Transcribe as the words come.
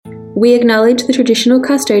We acknowledge the traditional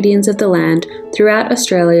custodians of the land throughout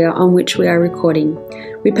Australia on which we are recording.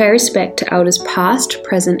 We pay respect to elders past,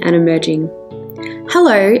 present and emerging.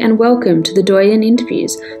 Hello and welcome to the Doyen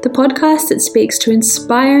Interviews, the podcast that speaks to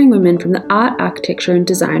inspiring women from the art, architecture and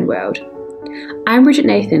design world. I'm Bridget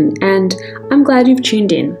Nathan and I'm glad you've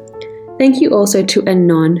tuned in. Thank you also to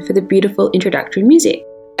Anon for the beautiful introductory music.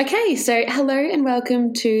 Okay, so hello and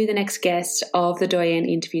welcome to the next guest of the Doyen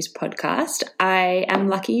Interviews podcast. I am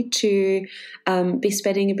lucky to be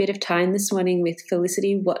spending a bit of time this morning with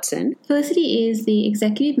Felicity Watson. Felicity is the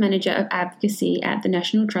Executive Manager of Advocacy at the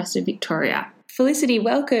National Trust of Victoria. Felicity,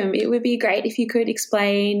 welcome. It would be great if you could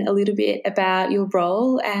explain a little bit about your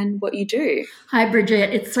role and what you do. Hi,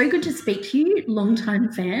 Bridget. It's so good to speak to you,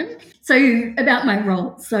 long-time fan. So about my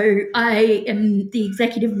role. So I am the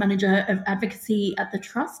Executive Manager of Advocacy at the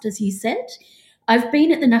Trust, as you said. I've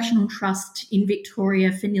been at the National Trust in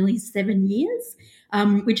Victoria for nearly 7 years,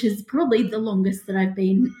 which is probably the longest that I've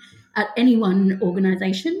been at any one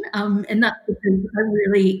organisation. And that's because I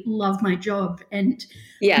really love my job. And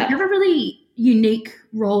I have a really unique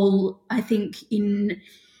role, I think, in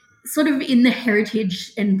the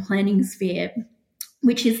heritage and planning sphere,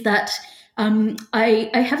 which is that I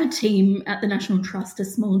have a team at the National Trust, a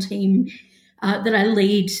small team that I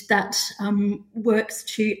lead that works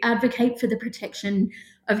to advocate for the protection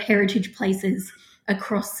of heritage places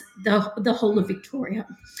across the whole of Victoria.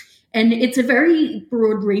 And it's a very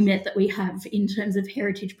broad remit that we have in terms of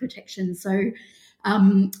heritage protection. So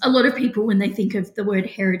a lot of people, when they think of the word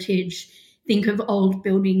heritage, think of old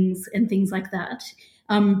buildings and things like that.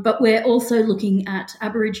 But we're also looking at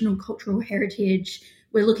Aboriginal cultural heritage.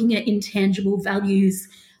 We're looking at intangible values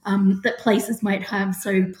that places might have,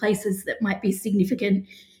 so places that might be significant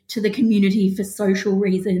to the community for social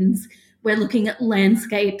reasons. We're looking at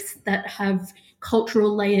landscapes that have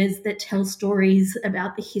cultural layers that tell stories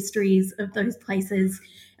about the histories of those places.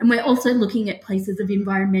 And we're also looking at places of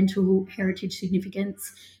environmental heritage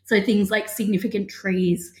significance, so things like significant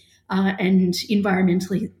trees, and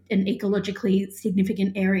environmentally and ecologically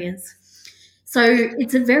significant areas. So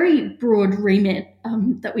it's a very broad remit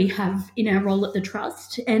that we have in our role at the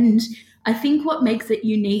Trust. And I think what makes it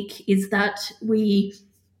unique is that we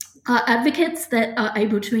are advocates that are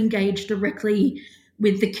able to engage directly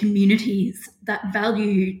with the communities that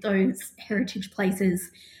value those heritage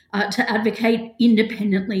places to advocate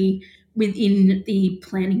independently within the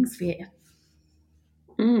planning sphere.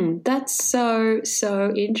 That's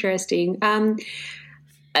so interesting.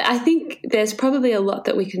 I think there's probably a lot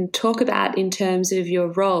that we can talk about in terms of your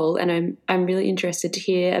role, and I'm really interested to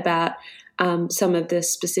hear about some of the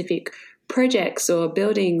specific projects or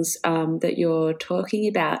buildings that you're talking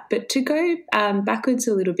about. But to go backwards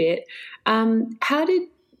a little bit, how did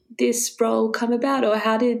this role come about, or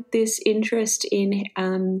how did this interest in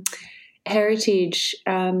heritage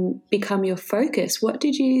become your focus? What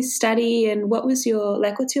did you study, and what's your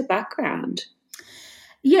background?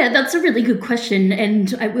 Yeah, that's a really good question,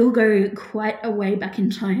 and I will go quite a way back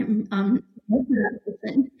in time because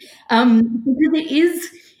it is,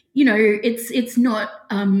 it's not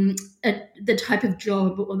the type of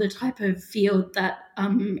job or the type of field that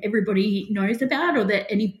everybody knows about, or that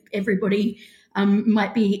everybody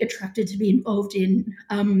might be attracted to be involved in,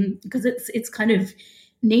 because it's kind of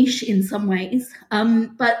niche in some ways.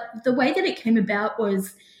 But the way that it came about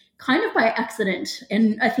was kind of by accident.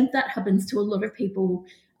 And I think that happens to a lot of people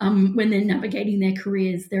when they're navigating their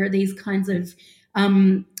careers. There are these kinds of,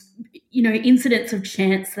 incidents of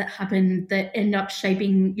chance that happen that end up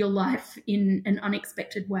shaping your life in an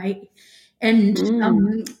unexpected way. And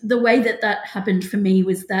the way that happened for me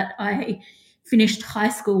was that I finished high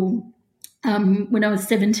school when I was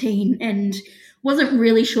 17 and wasn't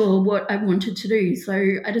really sure what I wanted to do.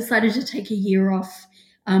 So I decided to take a year off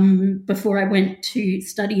before I went to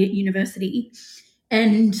study at university.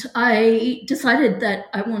 And I decided that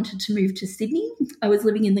I wanted to move to Sydney. I was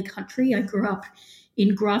living in the country. I grew up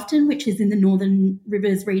in Grafton, which is in the Northern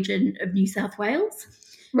Rivers region of New South Wales.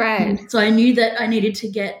 Right. And so I knew that I needed to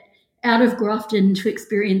get out of Grafton to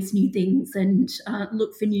experience new things and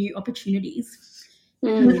look for new opportunities.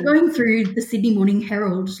 I was going through the Sydney Morning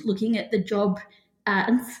Herald looking at the job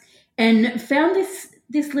ads and found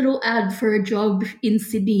this little ad for a job in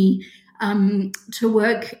Sydney to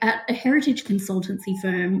work at a heritage consultancy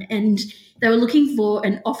firm, and they were looking for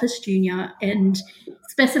an office junior and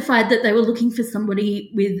specified that they were looking for somebody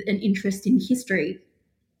with an interest in history.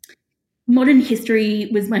 Modern history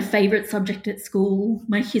was my favourite subject at school.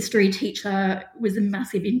 My history teacher was a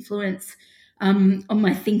massive influence on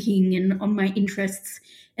my thinking and on my interests.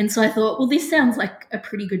 And so I thought, well, this sounds like a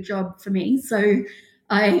pretty good job for me. So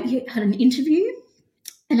I had an interview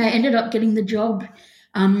and I ended up getting the job,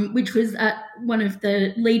 which was at one of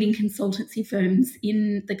the leading consultancy firms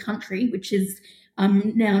in the country, which is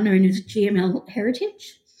now known as GML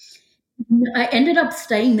Heritage. I ended up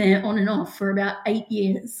staying there on and off for about 8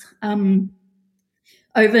 years.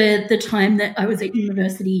 Over the time that I was at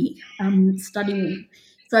university studying.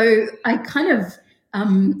 So I kind of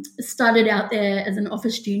started out there as an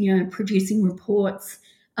office junior producing reports,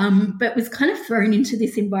 but was kind of thrown into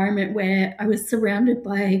this environment where I was surrounded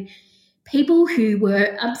by people who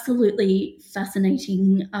were absolutely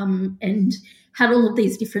fascinating and had all of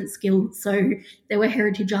these different skills. So there were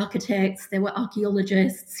heritage architects, there were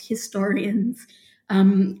archaeologists, historians,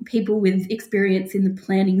 people with experience in the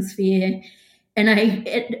planning sphere, and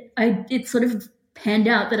it sort of panned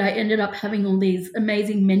out that I ended up having all these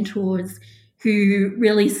amazing mentors who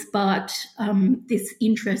really sparked this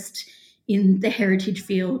interest in the heritage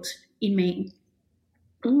field in me.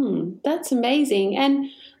 That's amazing.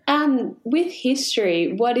 And with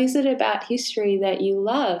history, what is it about history that you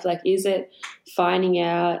love? Like, is it finding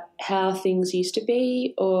out how things used to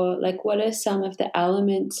be, or like what are some of the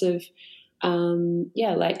elements of,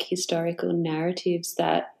 like historical narratives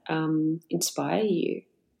that inspire you?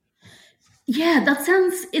 Yeah, that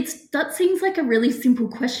seems like a really simple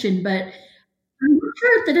question, but I'm not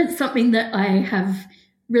sure that it's something that I have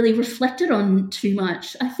really reflected on too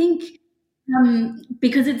much. I think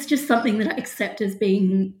because it's just something that I accept as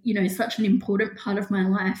being, such an important part of my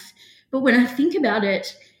life. But when I think about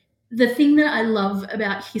it, the thing that I love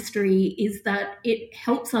about history is that it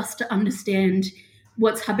helps us to understand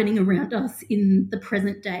what's happening around us in the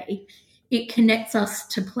present day. It connects us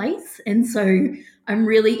to place. And so I'm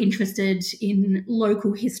really interested in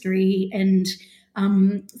local history and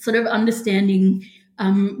sort of understanding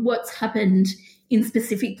what's happened in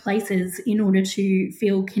specific places in order to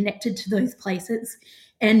feel connected to those places.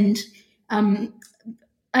 And um,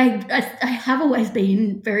 I have always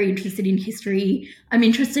been very interested in history. I'm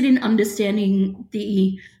interested in understanding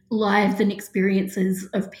the lives and experiences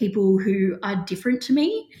of people who are different to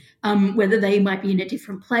me, whether they might be in a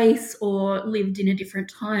different place or lived in a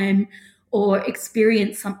different time or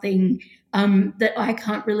experienced something that I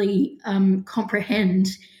can't really comprehend,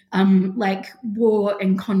 like war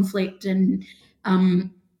and conflict and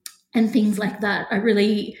things like that.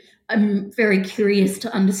 I'm very curious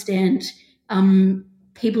to understand um,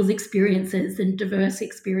 people's experiences and diverse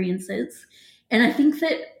experiences. And I think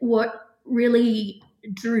that what really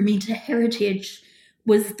drew me to heritage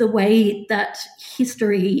was the way that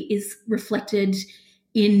history is reflected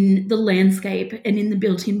in the landscape and in the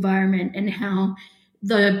built environment, and how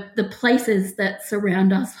the places that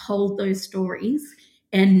surround us hold those stories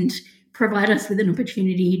and provide us with an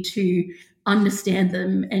opportunity to understand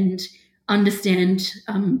them and understand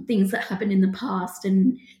things that happened in the past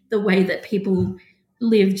and the way that people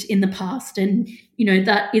lived in the past. And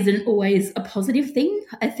that isn't always a positive thing.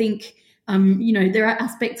 I think there are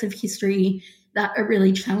aspects of history that are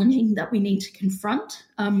really challenging that we need to confront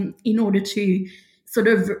in order to sort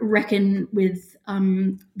of reckon with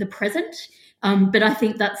the present. But I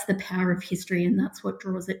think that's the power of history, and that's what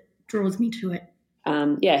draws me to it.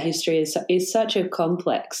 History is such a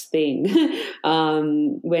complex thing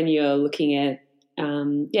when you're looking at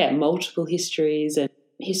multiple histories and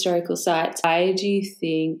historical sites. I do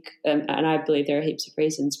think, and I believe there are heaps of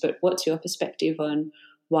reasons, but what's your perspective on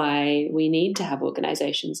why we need to have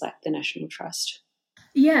organisations like the National Trust?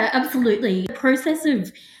 Yeah, absolutely. The process of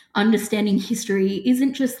understanding history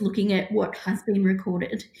isn't just looking at what has been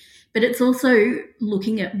recorded, but it's also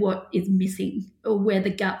looking at what is missing or where the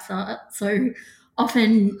gaps are. So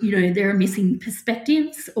often, there are missing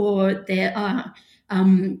perspectives, or there are,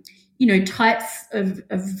 types of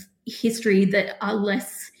history that are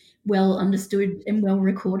less well understood and well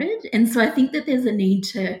recorded. And so I think that there's a need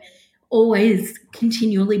to always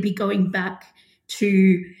continually be going back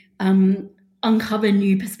to um, uncover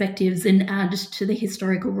new perspectives and add to the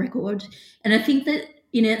historical record. And I think that,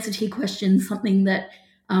 in answer to your question, something that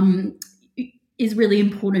is really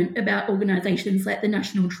important about organisations like the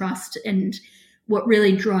National Trust, and what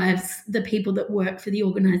really drives the people that work for the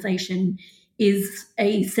organisation, is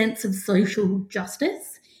a sense of social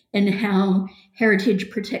justice, and how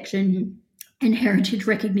heritage protection and heritage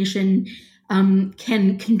recognition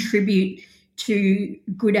can contribute to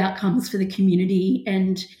good outcomes for the community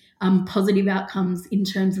and positive outcomes in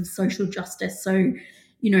terms of social justice. So,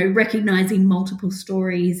 recognizing multiple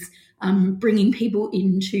stories, bringing people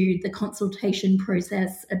into the consultation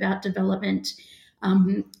process about development.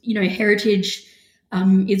 Heritage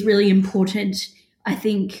is really important, I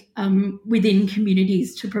think, within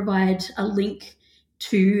communities, to provide a link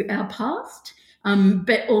to our past,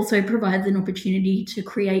 but also provides an opportunity to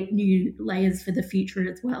create new layers for the future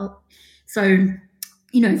as well. So,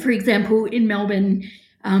 for example, in Melbourne,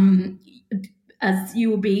 as you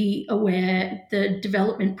will be aware, the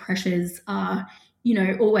development pressures are,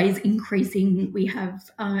 always increasing. We have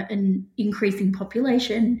an increasing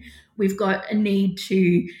population. We've got a need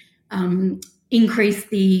to increase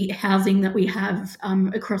the housing that we have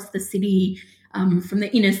across the city, from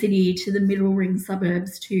the inner city to the middle ring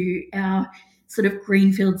suburbs to our sort of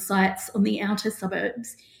greenfield sites on the outer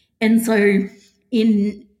suburbs. And so,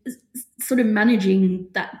 in sort of managing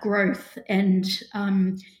that growth and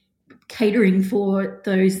catering for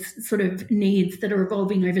those sort of needs that are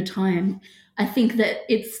evolving over time, I think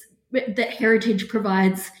that heritage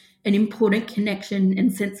provides an important connection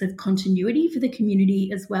and sense of continuity for the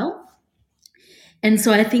community as well. And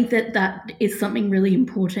so I think that is something really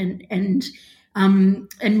important, and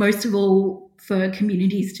most of all for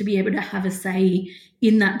communities to be able to have a say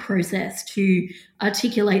in that process, to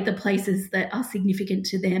articulate the places that are significant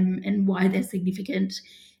to them and why they're significant,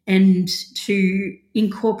 and to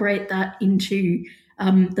incorporate that into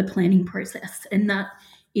the planning process. And that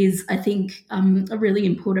is, I think, a really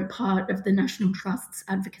important part of the National Trust's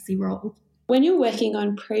advocacy role. When you're working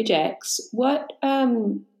on projects, what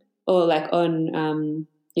or like on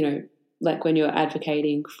like when you're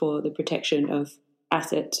advocating for the protection of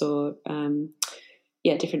assets or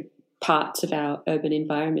different parts of our urban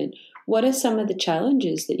environment, what are some of the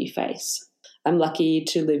challenges that you face? I'm lucky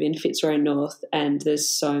to live in Fitzroy North, and there's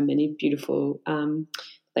so many beautiful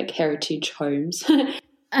heritage homes.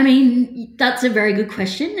 I mean, that's a very good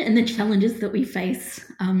question, and the challenges that we face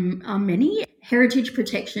are many. Heritage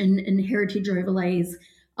protection and heritage overlays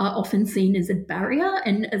are often seen as a barrier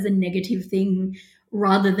and as a negative thing,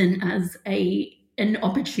 rather than as an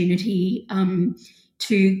opportunity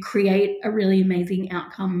to create a really amazing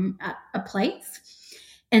outcome at a place.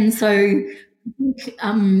 And so,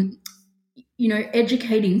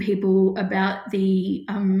 educating people about the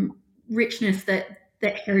richness that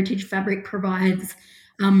heritage fabric provides,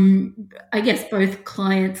 I guess both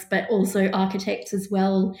clients but also architects as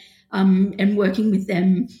well, and working with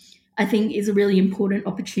them, I think is a really important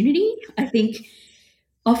opportunity. I think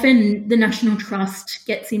often the National Trust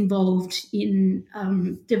gets involved in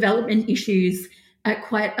development issues at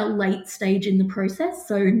quite a late stage in the process.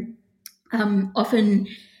 So often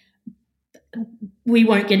we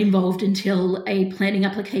won't get involved until a planning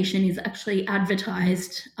application is actually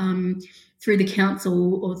advertised through the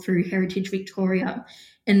council or through Heritage Victoria.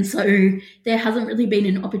 And so there hasn't really been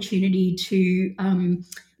an opportunity to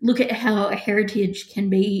look at how a heritage can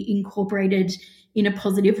be incorporated in a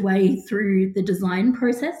positive way through the design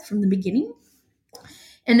process from the beginning.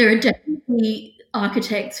 And there are definitely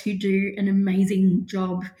architects who do an amazing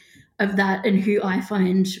job of that and who I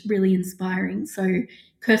find really inspiring. So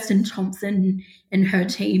Kirsten Thompson and her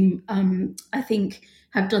team, I think,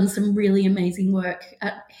 have done some really amazing work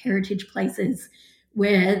at heritage places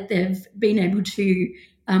where they've been able to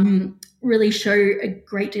really show a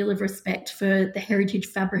great deal of respect for the heritage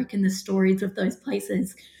fabric and the stories of those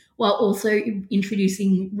places, while also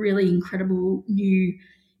introducing really incredible new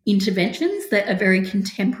interventions that are very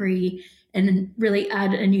contemporary and really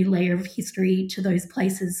add a new layer of history to those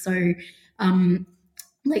places. So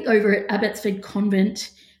like over at Abbotsford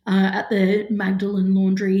Convent, at the Magdalen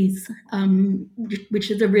Laundries,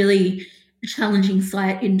 which is a really challenging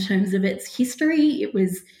site in terms of its history. It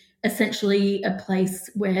was essentially a place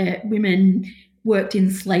where women worked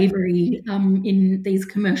in slavery in these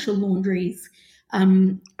commercial laundries.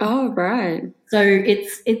 Right. So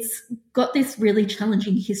it's got this really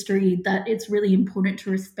challenging history that it's really important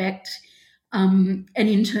to respect. And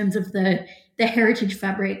in terms of the heritage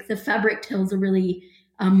fabric, the fabric tells a really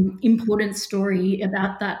important story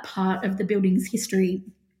about that part of the building's history.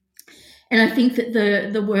 And I think that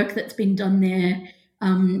the work that's been done there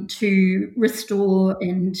to restore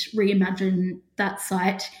and reimagine that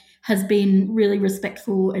site has been really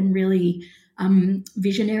respectful and really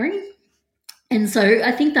visionary. And so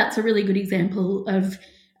I think that's a really good example of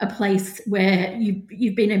a place where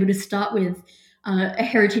you've been able to start with a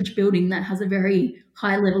heritage building that has a very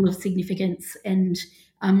high level of significance and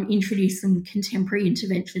introduce some contemporary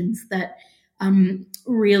interventions that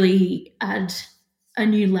really add a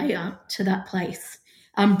new layer to that place.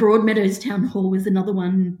 Broadmeadows Town Hall was another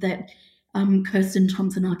one that Kirsten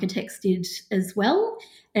Thompson Architects did as well,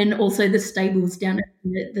 and also the stables down at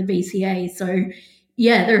the VCA. So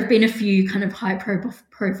yeah, there have been a few kind of high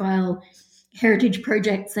profile heritage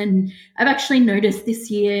projects, and I've actually noticed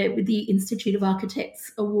this year with the Institute of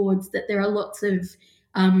Architects Awards that there are lots of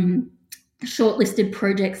shortlisted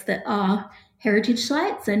projects that are heritage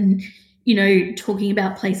sites. And talking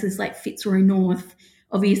about places like Fitzroy North,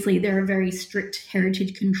 obviously there are very strict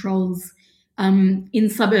heritage controls in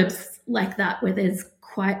suburbs like that where there's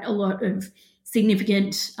quite a lot of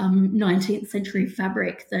significant 19th century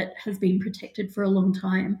fabric that has been protected for a long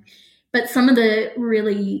time. But some of the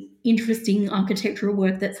really interesting architectural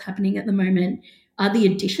work that's happening at the moment are the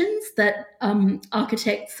additions that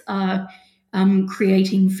architects are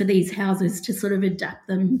creating for these houses to sort of adapt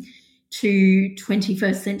them to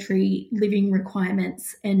 21st century living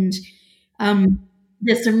requirements. And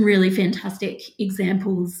there's some really fantastic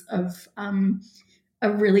examples of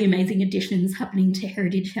really amazing additions happening to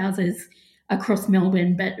heritage houses across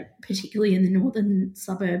Melbourne, but particularly in the northern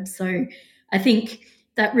suburbs. So I think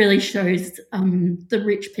that really shows the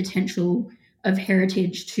rich potential of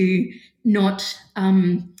heritage to not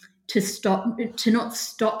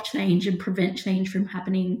stop change and prevent change from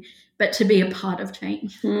happening, but to be a part of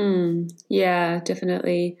change. Yeah,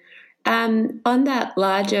 definitely. On that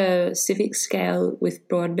larger civic scale with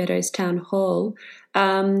Broadmeadows Town Hall,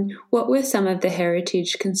 what were some of the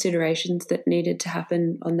heritage considerations that needed to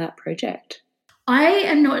happen on that project? I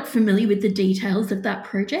am not familiar with the details of that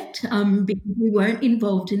project because we weren't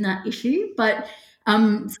involved in that issue, but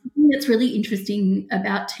something that's really interesting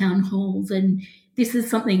about town halls, and this is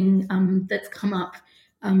something that's come up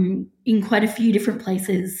in quite a few different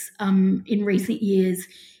places in recent years,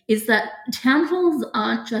 is that town halls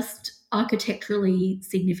aren't just architecturally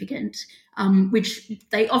significant, which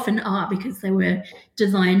they often are because they were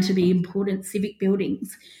designed to be important civic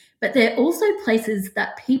buildings, but they're also places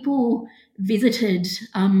that people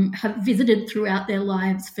have visited throughout their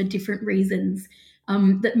lives for different reasons.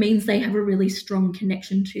 That means they have a really strong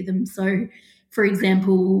connection to them. So, for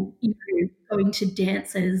example, going to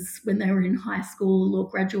dances when they were in high school or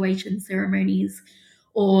graduation ceremonies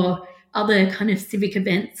or other kind of civic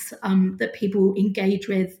events that people engage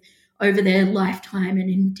with over their lifetime and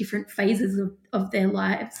in different phases of their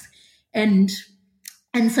lives. And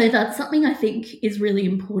so that's something I think is really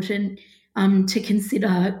important to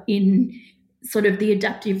consider in sort of the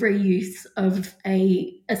adaptive reuse of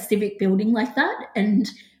a civic building like that. And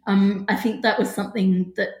I think that was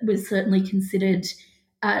something that was certainly considered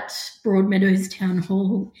at Broadmeadows Town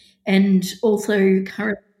Hall and also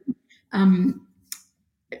currently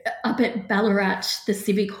up at Ballarat, the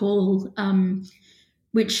Civic Hall,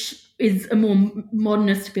 which is a more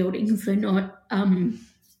modernist building, so not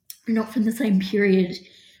from the same period,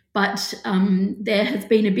 but there has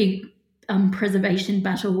been a big preservation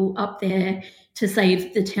battle up there to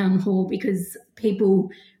save the town hall because people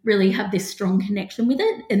really have this strong connection with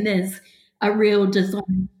it, and there's a real desire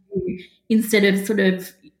to, instead of sort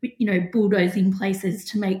of bulldozing places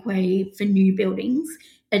to make way for new buildings,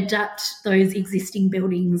 adapt those existing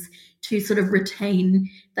buildings to sort of retain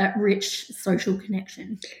that rich social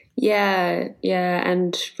connection. Yeah,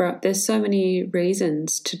 and there's so many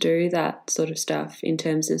reasons to do that sort of stuff in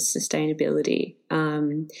terms of sustainability,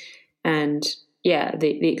 and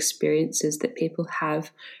the experiences that people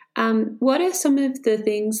have. What are some of the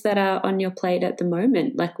things that are on your plate at the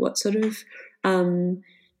moment? Like, what sort of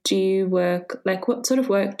do you work? Like, what sort of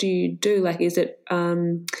work do you do? Like, is it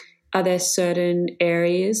are there certain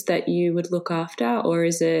areas that you would look after, or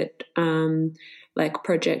is it like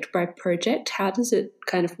project by project? How does it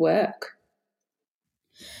kind of work?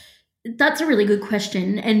 That's a really good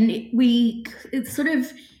question. And it's sort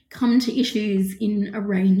of come to issues in a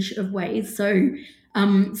range of ways. So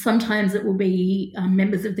sometimes it will be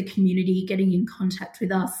members of the community getting in contact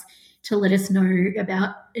with us to let us know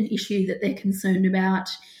about an issue that they're concerned about.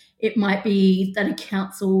 It might be that a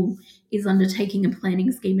council is undertaking a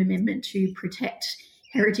planning scheme amendment to protect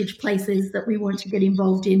heritage places that we want to get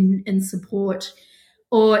involved in and support.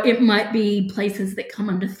 Or it might be places that come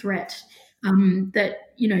under threat that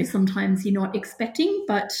sometimes you're not expecting,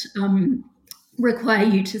 but require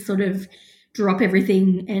you to sort of drop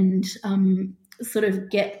everything and sort of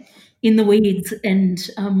get in the weeds and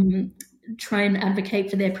try and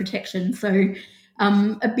advocate for their protection. So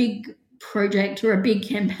a big project or a big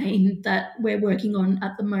campaign that we're working on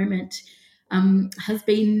at the moment has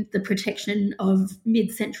been the protection of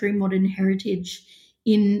mid-century modern heritage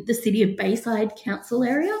in the City of Bayside Council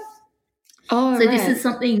area. Oh, so right. This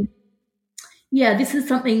is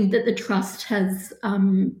something that the Trust has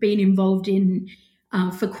been involved in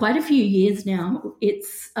for quite a few years now.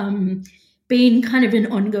 It's been kind of an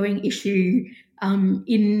ongoing issue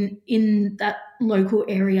in that local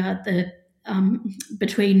area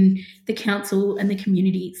between the council and the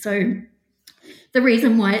community. So the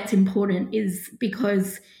reason why it's important is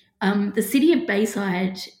because the City of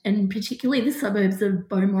Bayside, and particularly the suburbs of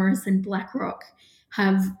Beaumaris and Blackrock,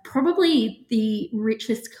 have probably the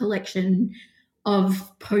richest collection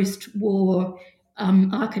of post-war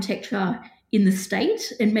architecture in the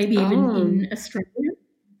state and maybe even in Australia.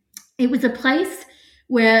 It was a place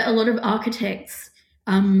where a lot of architects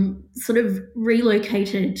sort of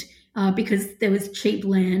relocated because there was cheap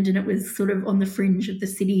land and it was sort of on the fringe of the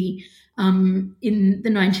city in the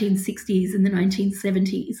 1960s and the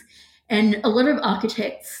 1970s. And a lot of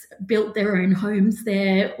architects built their own homes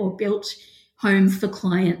there or built homes for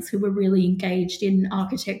clients who were really engaged in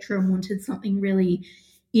architecture and wanted something really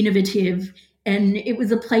innovative. And it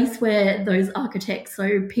was a place where those architects,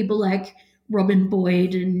 so people like Robin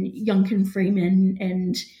Boyd and Yunkin Freeman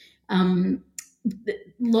and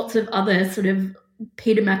lots of other sort of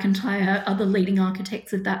Peter McIntyre, other leading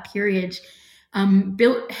architects of that period,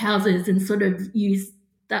 built houses and sort of used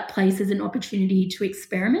that place as an opportunity to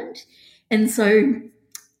experiment. And so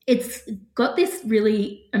it's got this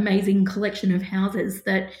really amazing collection of houses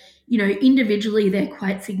that, you know, individually they're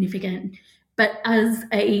quite significant, but as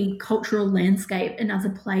a cultural landscape and as a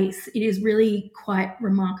place, it is really quite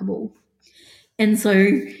remarkable. And so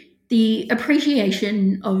the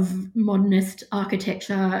appreciation of modernist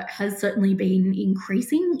architecture has certainly been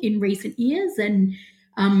increasing in recent years, and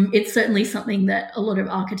it's certainly something that a lot of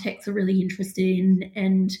architects are really interested in,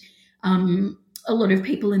 and a lot of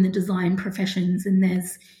people in the design professions. And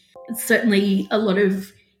there's certainly a lot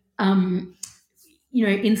of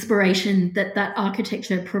inspiration that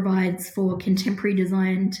architecture provides for contemporary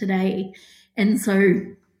design today. And so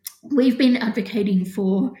we've been advocating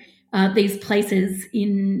for these places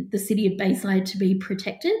in the city of Bayside to be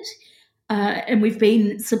protected. And we've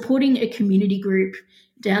been supporting a community group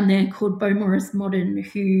down there called Beaumaris Modern,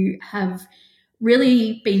 who have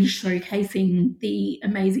really been showcasing the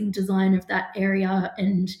amazing design of that area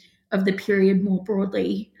and of the period more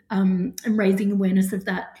broadly, and raising awareness of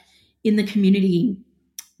that in the community.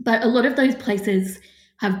 But a lot of those places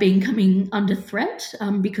have been coming under threat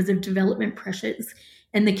because of development pressures,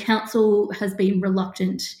 and the council has been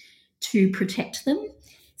reluctant to protect them.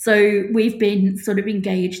 So we've been sort of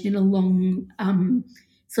engaged in a long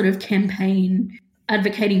sort of campaign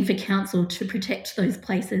advocating for council to protect those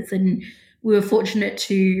places. And we were fortunate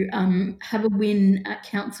to have a win at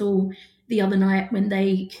council the other night when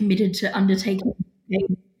they committed to undertaking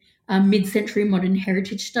a mid-century modern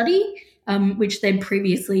heritage study, which they'd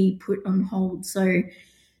previously put on hold. So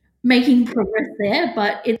making progress there,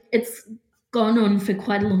 but it's gone on for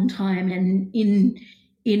quite a long time. And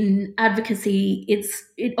in advocacy,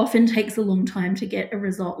 it often takes a long time to get a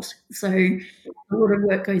result. So a lot of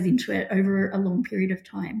work goes into it over a long period of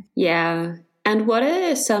time. Yeah. And what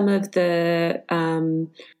are some of the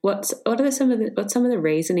what's some of the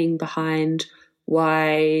reasoning behind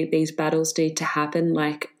why these battles need to happen?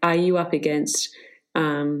 Like, are you up against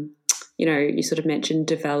you sort of mentioned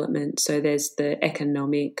development, so there's the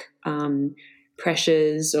economic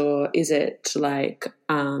pressures, or is it like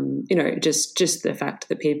just the fact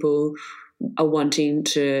that people are wanting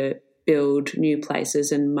to build new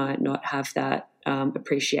places and might not have that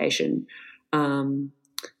appreciation?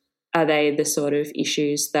 Are they the sort of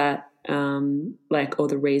issues that or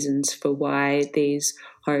the reasons for why these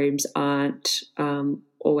homes aren't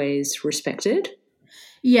always respected?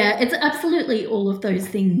 Yeah, it's absolutely all of those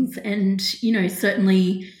things. And,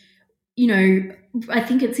 certainly, I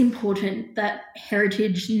think it's important that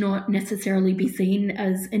heritage not necessarily be seen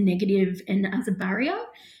as a negative and as a barrier,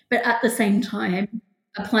 but at the same time,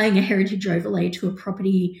 applying a heritage overlay to a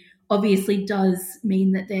property obviously does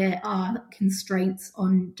mean that there are constraints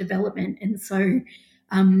on development. And so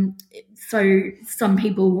some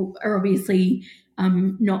people are obviously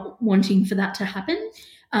not wanting for that to happen.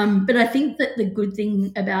 But I think that the good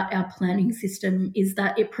thing about our planning system is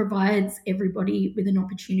that it provides everybody with an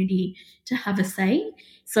opportunity to have a say.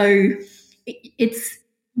 So it's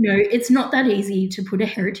not that easy to put a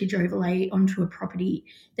heritage overlay onto a property.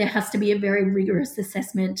 There has to be a very rigorous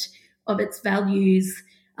assessment of its values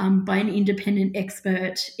by an independent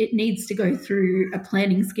expert. It needs to go through a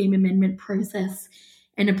planning scheme amendment process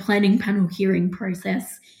and a planning panel hearing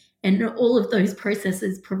process. And all of those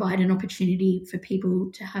processes provide an opportunity for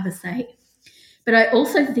people to have a say. But I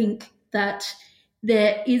also think that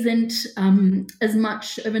there isn't as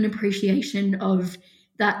much of an appreciation of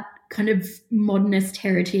that kind of modernist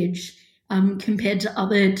heritage compared to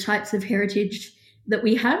other types of heritage that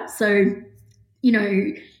we have. So,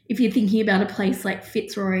 if you're thinking about a place like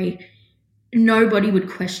Fitzroy, nobody would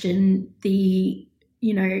question the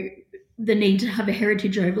need to have a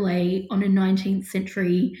heritage overlay on a 19th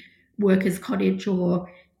century workers' cottage or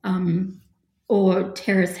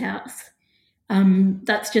terrace house.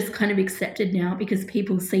 That's just kind of accepted now because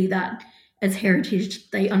people see that as heritage,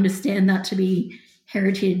 they understand that to be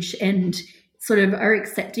heritage and sort of are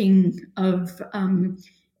accepting of,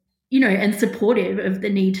 and supportive of the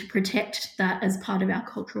need to protect that as part of our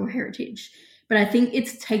cultural heritage. But I think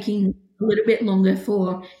it's taking a little bit longer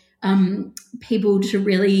for people to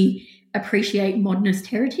really appreciate modernist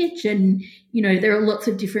heritage. And, there are lots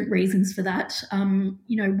of different reasons for that.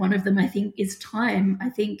 One of them, I think, is time. I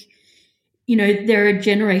think, there are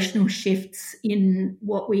generational shifts in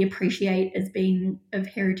what we appreciate as being of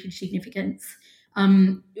heritage significance.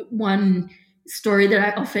 One story that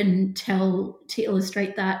I often tell to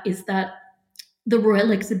illustrate that is that the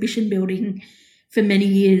Royal Exhibition Building for many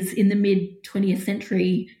years in the mid 20th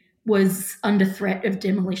century was under threat of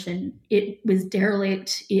demolition. It was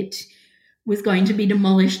derelict, it was going to be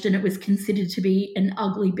demolished, and it was considered to be an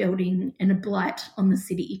ugly building and a blight on the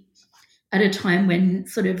city at a time when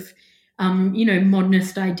sort of,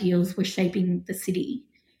 modernist ideals were shaping the city.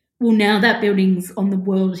 Well, now that building's on the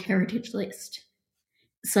World Heritage List.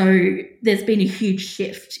 So there's been a huge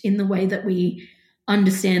shift in the way that we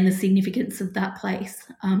understand the significance of that place,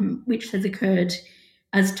 which has occurred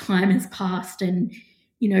as time has passed. And,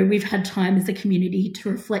 we've had time as a community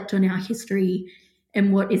to reflect on our history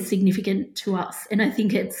and what is significant to us. And I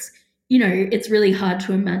think it's really hard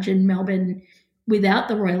to imagine Melbourne without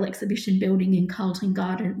the Royal Exhibition Building in Carlton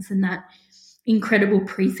Gardens and that incredible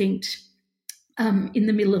precinct in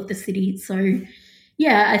the middle of the city. So,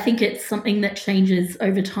 yeah, I think it's something that changes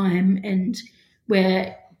over time, and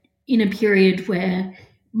we're in a period where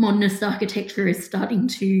modernist architecture is starting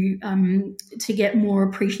to get more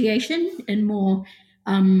appreciation and more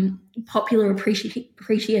popular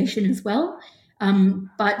appreciation as well.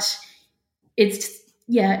 But it's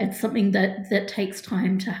something that takes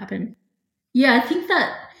time to happen. Yeah, I think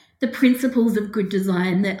that the principles of good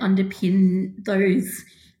design that underpin those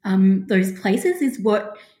places is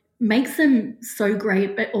what makes them so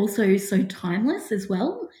great, but also so timeless as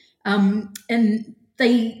well. And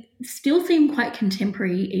they still seem quite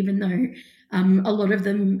contemporary, even though a lot of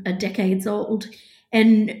them are decades old.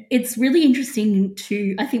 And it's really interesting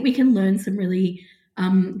I think we can learn some really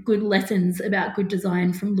good lessons about good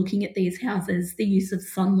design from looking at these houses, the use of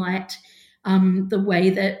sunlight, the way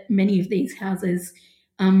that many of these houses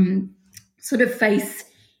sort of face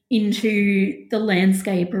into the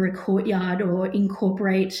landscape or a courtyard, or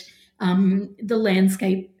incorporate the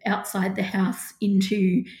landscape outside the house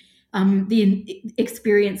into the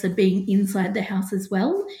experience of being inside the house as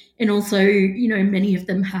well. And also, many of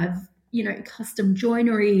them have, custom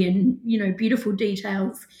joinery and, beautiful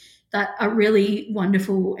details that are really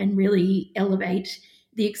wonderful and really elevate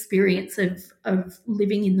the experience of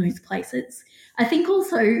living in those places. I think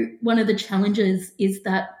also one of the challenges is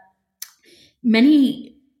that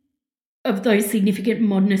many of those significant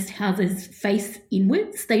modernist houses face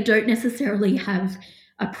inwards. They don't necessarily have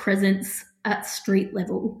a presence at street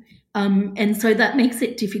level. And so that makes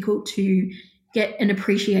it difficult to get an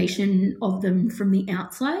appreciation of them from the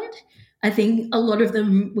outside. I think a lot of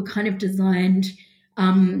them were kind of designed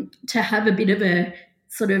to have a bit of a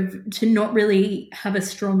sort of, to not really have a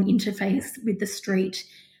strong interface with the street,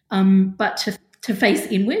 but to face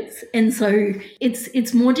inwards. And so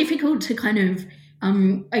it's more difficult to kind of,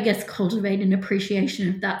 cultivate an appreciation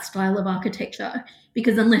of that style of architecture,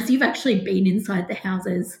 because unless you've actually been inside the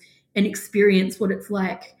houses and experienced what it's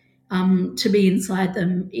like to be inside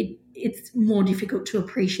them, it's more difficult to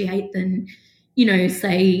appreciate than,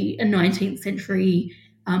 say, a 19th century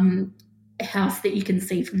house that you can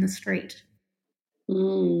see from the street.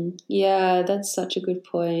 Yeah, that's such a good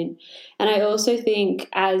point. And I also think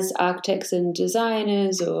as architects and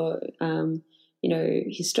designers, or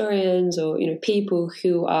historians, or people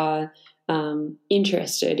who are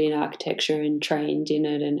interested in architecture and trained in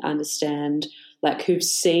it and understand, like, who've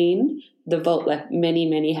seen the vault, like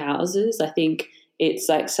many houses, I think it's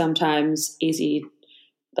like sometimes easy.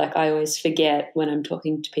 Like, I always forget when I'm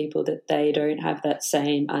talking to people that they don't have that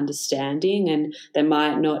same understanding, and they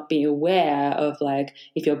might not be aware of, like,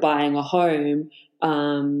 if you're buying a home,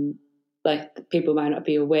 like, people might not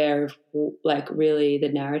be aware of, like, really the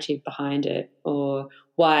narrative behind it, or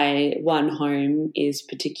why one home is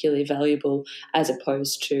particularly valuable as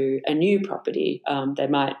opposed to a new property. They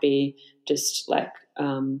might be just like,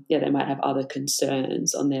 they might have other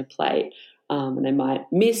concerns on their plate. And they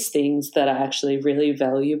might miss things that are actually really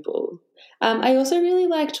valuable. I also really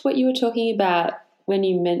liked what you were talking about when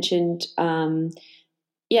you mentioned,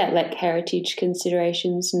 like heritage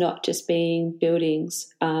considerations, not just being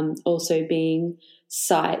buildings, also being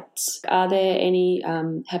sites. Are there any,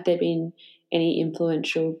 have there been any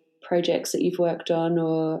influential projects that you've worked on,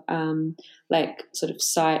 or like sort of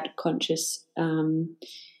site conscious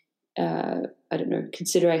I don't know,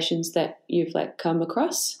 considerations that you've like come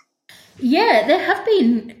across? Yeah, there have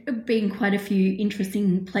been quite a few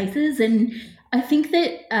interesting places, and I think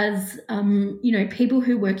that as people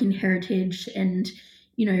who work in heritage and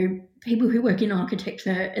people who work in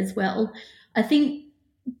architecture as well, I think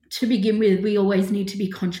to begin with, we always need to be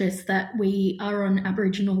conscious that we are on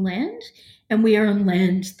Aboriginal land, and we are on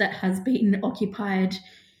land that has been occupied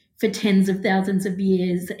for tens of thousands of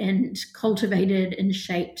years and cultivated and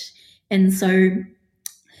shaped, and so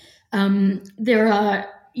there are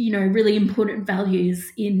really important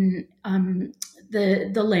values in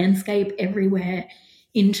the landscape everywhere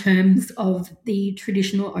in terms of the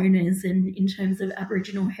traditional owners and in terms of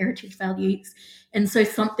Aboriginal heritage values. And so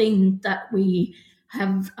something that we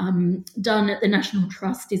have done at the National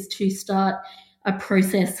Trust is to start a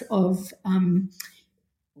process of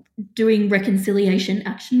doing reconciliation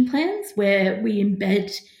action plans where we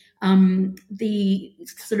embed the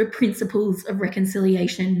sort of principles of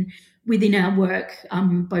reconciliation within our work,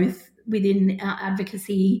 both within our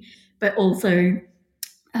advocacy, but also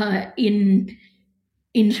in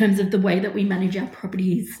terms of the way that we manage our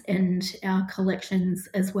properties and our collections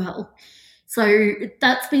as well. So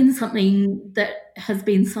that's been something that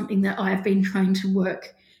I've been trying to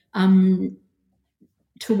work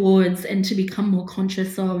towards and to become more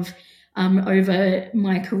conscious of over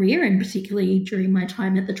my career, and particularly during my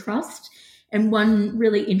time at the Trust. And one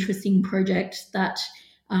really interesting project that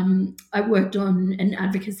I worked on, an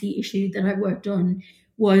advocacy issue that I worked on,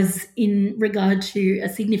 was in regard to a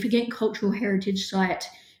significant cultural heritage site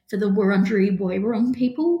for the Wurundjeri Woiwurrung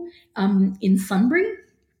people in Sunbury.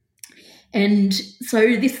 And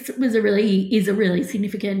so this is a really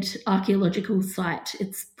significant archaeological site.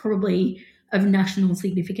 It's probably of national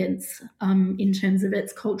significance in terms of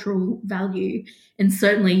its cultural value, and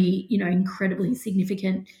certainly, incredibly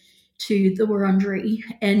significant to the Wurundjeri.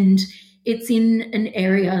 And it's in an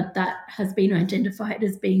area that has been identified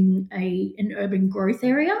as being an urban growth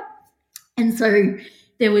area. And so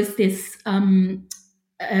there was this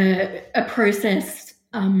a process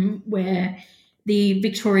where the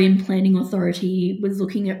Victorian Planning Authority was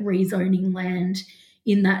looking at rezoning land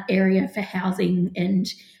in that area for housing,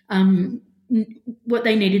 and what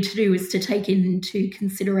they needed to do was to take into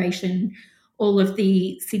consideration all of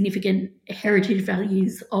the significant heritage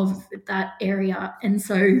values of that area. And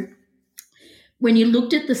so when you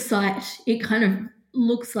looked at the site, it kind of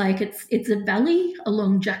looks like it's a valley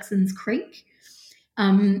along Jackson's Creek.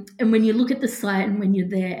 And when you look at the site and when you're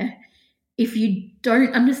there, if you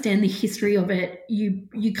don't understand the history of it,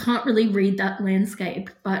 you can't really read that landscape.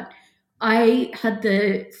 But I had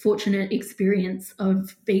the fortunate experience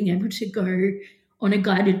of being able to go on a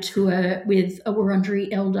guided tour with a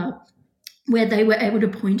Wurundjeri elder, where they were able to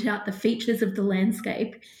point out the features of the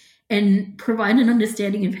landscape and provide an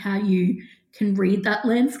understanding of how you can read that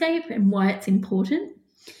landscape and why it's important.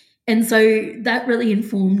 And so that really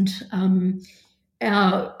informed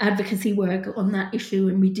our advocacy work on that issue,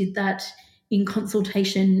 and we did that in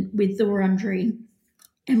consultation with the Wurundjeri.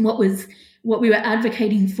 And what we were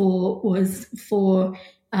advocating for was for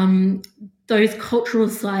those cultural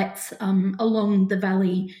sites along the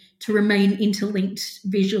valley to remain interlinked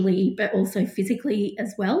visually, but also physically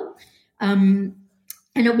as well. And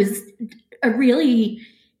it was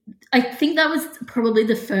I think that was probably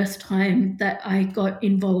the first time that I got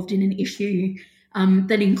involved in an issue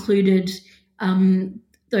that included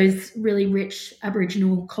those really rich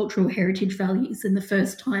Aboriginal cultural heritage values, and the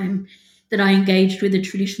first time that I engaged with a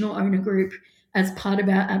traditional owner group as part of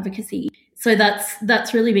our advocacy. So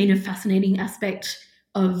that's really been a fascinating aspect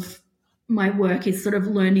of my work, is sort of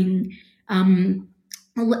learning,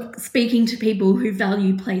 speaking to people who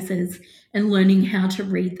value places and learning how to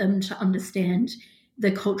read them to understand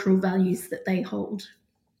the cultural values that they hold.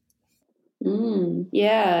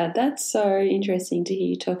 Yeah, that's so interesting to hear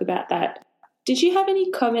you talk about that. Did you have any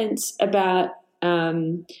comments about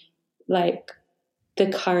like the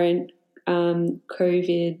current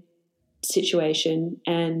COVID situation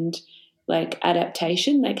and like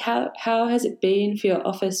adaptation? Like how has it been for your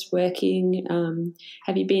office working?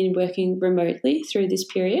 Have you been working remotely through this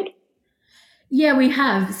period? Yeah, we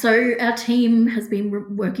have. So our team has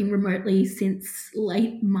been working remotely since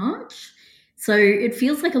late March. So it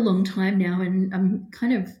feels like a long time now, and I'm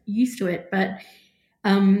kind of used to it. But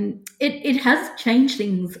it has changed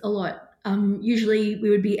things a lot. Usually we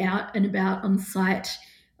would be out and about on site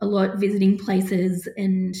a lot, visiting places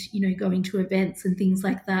and going to events and things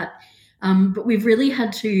like that. But we've really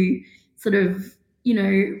had to sort of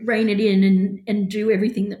rein it in and do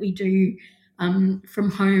everything that we do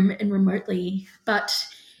from home and remotely. But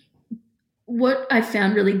what I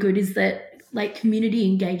found really good is that like community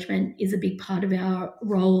engagement is a big part of our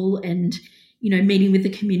role, and meeting with the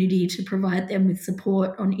community to provide them with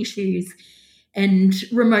support on issues. And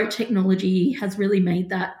remote technology has really made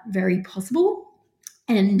that very possible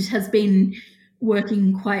and has been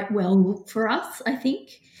working quite well for us, I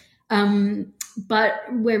think. But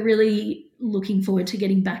we're really looking forward to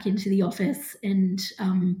getting back into the office and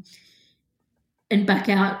back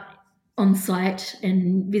out on site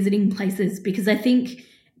and visiting places, because I think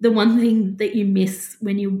the one thing that you miss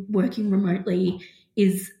when you're working remotely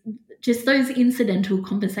is just those incidental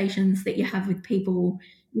conversations that you have with people,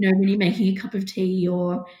 when you're making a cup of tea,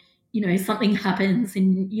 or, something happens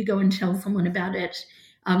and you go and tell someone about it.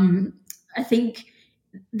 I think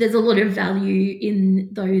there's a lot of value in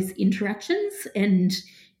those interactions, and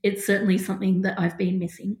it's certainly something that I've been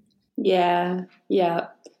missing. Yeah.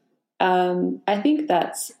 I think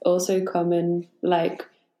that's also common, like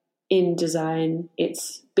in design.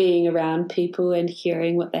 It's being around people and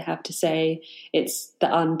hearing what they have to say. It's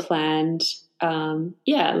the unplanned,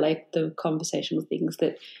 like the conversational things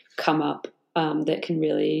that come up that can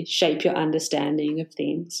really shape your understanding of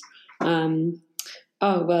things.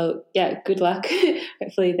 Good luck.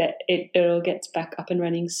 Hopefully that it all gets back up and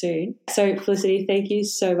running soon. So Felicity, thank you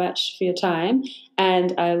so much for your time,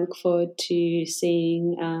 and I look forward to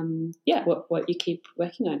seeing what you keep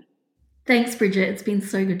working on. Thanks, Bridget. It's been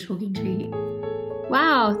so good talking to you.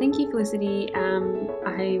 Wow, thank you, Felicity.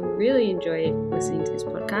 I really enjoyed listening to this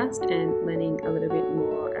podcast and learning a little bit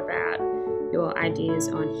more about your ideas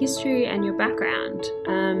on history and your background.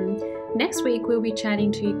 Next week, we'll be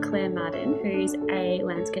chatting to Claire Madden, who's a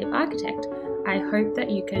landscape architect. I hope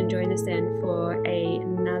that you can join us then for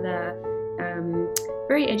another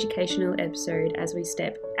very educational episode as we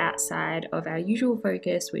step outside of our usual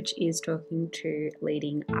focus, which is talking to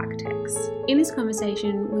leading architects. In this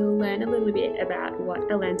conversation, we'll learn a little bit about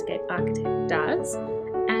what a landscape architect does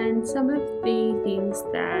and some of the things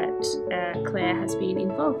that Claire has been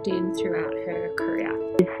involved in throughout her career.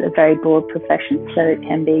 It's a very broad profession, so it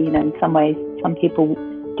can be, in some ways, some people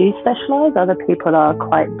do specialise, other people are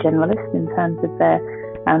quite generalist in terms of their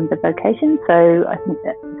vocation. So I think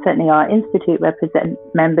that certainly our institute represents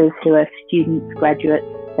members who are students, graduates,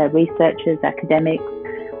 they're researchers, academics,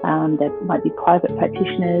 there might be private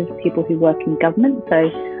practitioners, people who work in government. So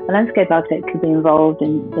a landscape architect could be involved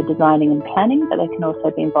in the designing and planning, but they can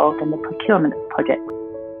also be involved in the procurement of projects.